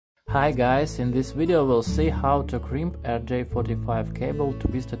Hi guys, in this video we'll see how to crimp RJ-45 cable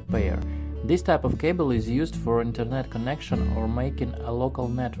twisted pair. This type of cable is used for internet connection or making a local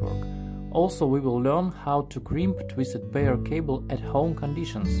network. Also we will learn how to crimp twisted pair cable at home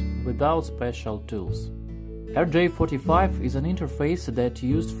conditions without special tools. RJ-45 is an interface that's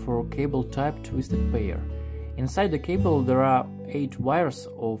used for cable type twisted pair. Inside the cable there are 8 wires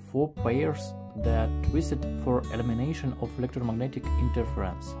or 4 pairs that twisted for elimination of electromagnetic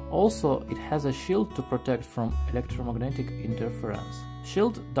interference. Also, it has a shield to protect from electromagnetic interference.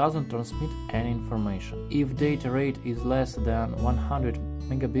 Shield doesn't transmit any information. If data rate is less than 100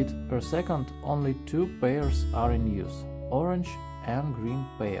 megabit per second, only 2 pairs are in use, orange and green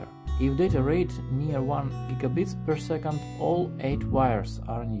pair. If data rate near 1 gigabit per second, all 8 wires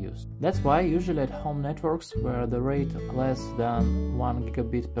are in use. That's why usually at home networks where the rate less than 1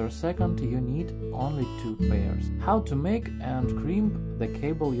 gigabit per second you need only 2 pairs. How to make and crimp the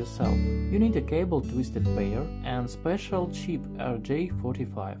cable yourself? You need a cable twisted pair and special chip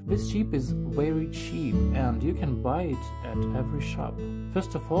RJ-45. This chip is very cheap and you can buy it at every shop.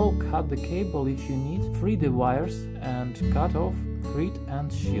 First of all, cut the cable if you need, free the wires and cut off thread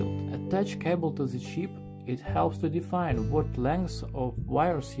and shield. Attach cable to the chip, it helps to define what lengths of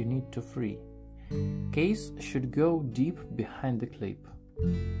wires you need to free. Case should go deep behind the clip.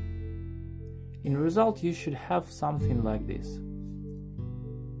 In result you should have something like this.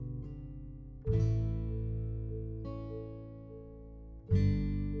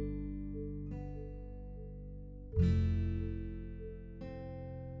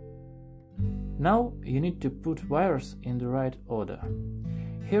 Now you need to put wires in the right order.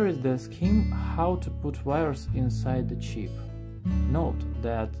 Here is the scheme how to put wires inside the chip. Note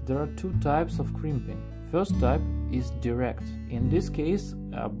that there are 2 types of crimping. First type is direct. In this case,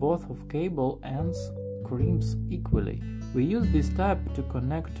 both of cable ends crimps equally. We use this type to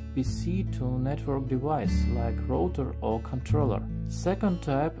connect PC to network device like router or controller. Second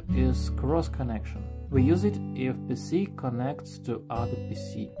type is cross connection. We use it if PC connects to other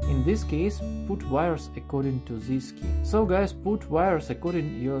PC. In this case, put wires according to this scheme. So guys, put wires according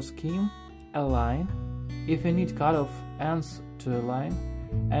to your scheme, align, if you need cut off ends to align,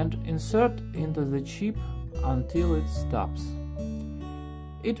 and insert into the chip until it stops.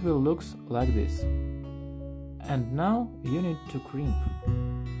 It will look like this. And now you need to crimp.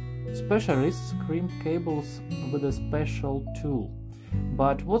 Specialists crimp cables with a special tool.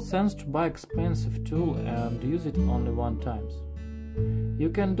 But what sense to buy expensive tool and use it only one time? You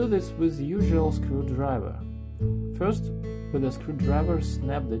can do this with the usual screwdriver. First, with a screwdriver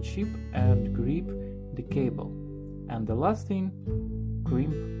snap the chip and grip the cable. And the last thing,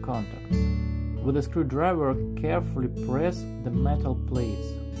 crimp contacts. With a screwdriver carefully press the metal plates.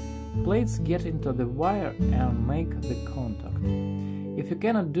 Plates get into the wire and make the contact. If you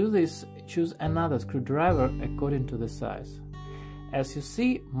cannot do this, choose another screwdriver according to the size. As you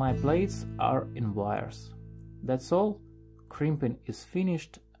see, my plates are in wires. That's all. Crimping is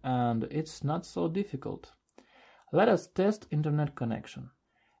finished and it's not so difficult. Let us test internet connection.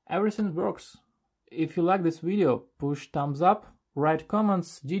 Everything works. If you like this video, push thumbs up, write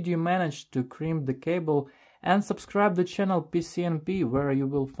comments, did you manage to crimp the cable, and subscribe the channel PCNP where you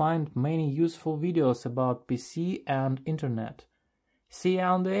will find many useful videos about PC and internet. See you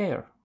on the air!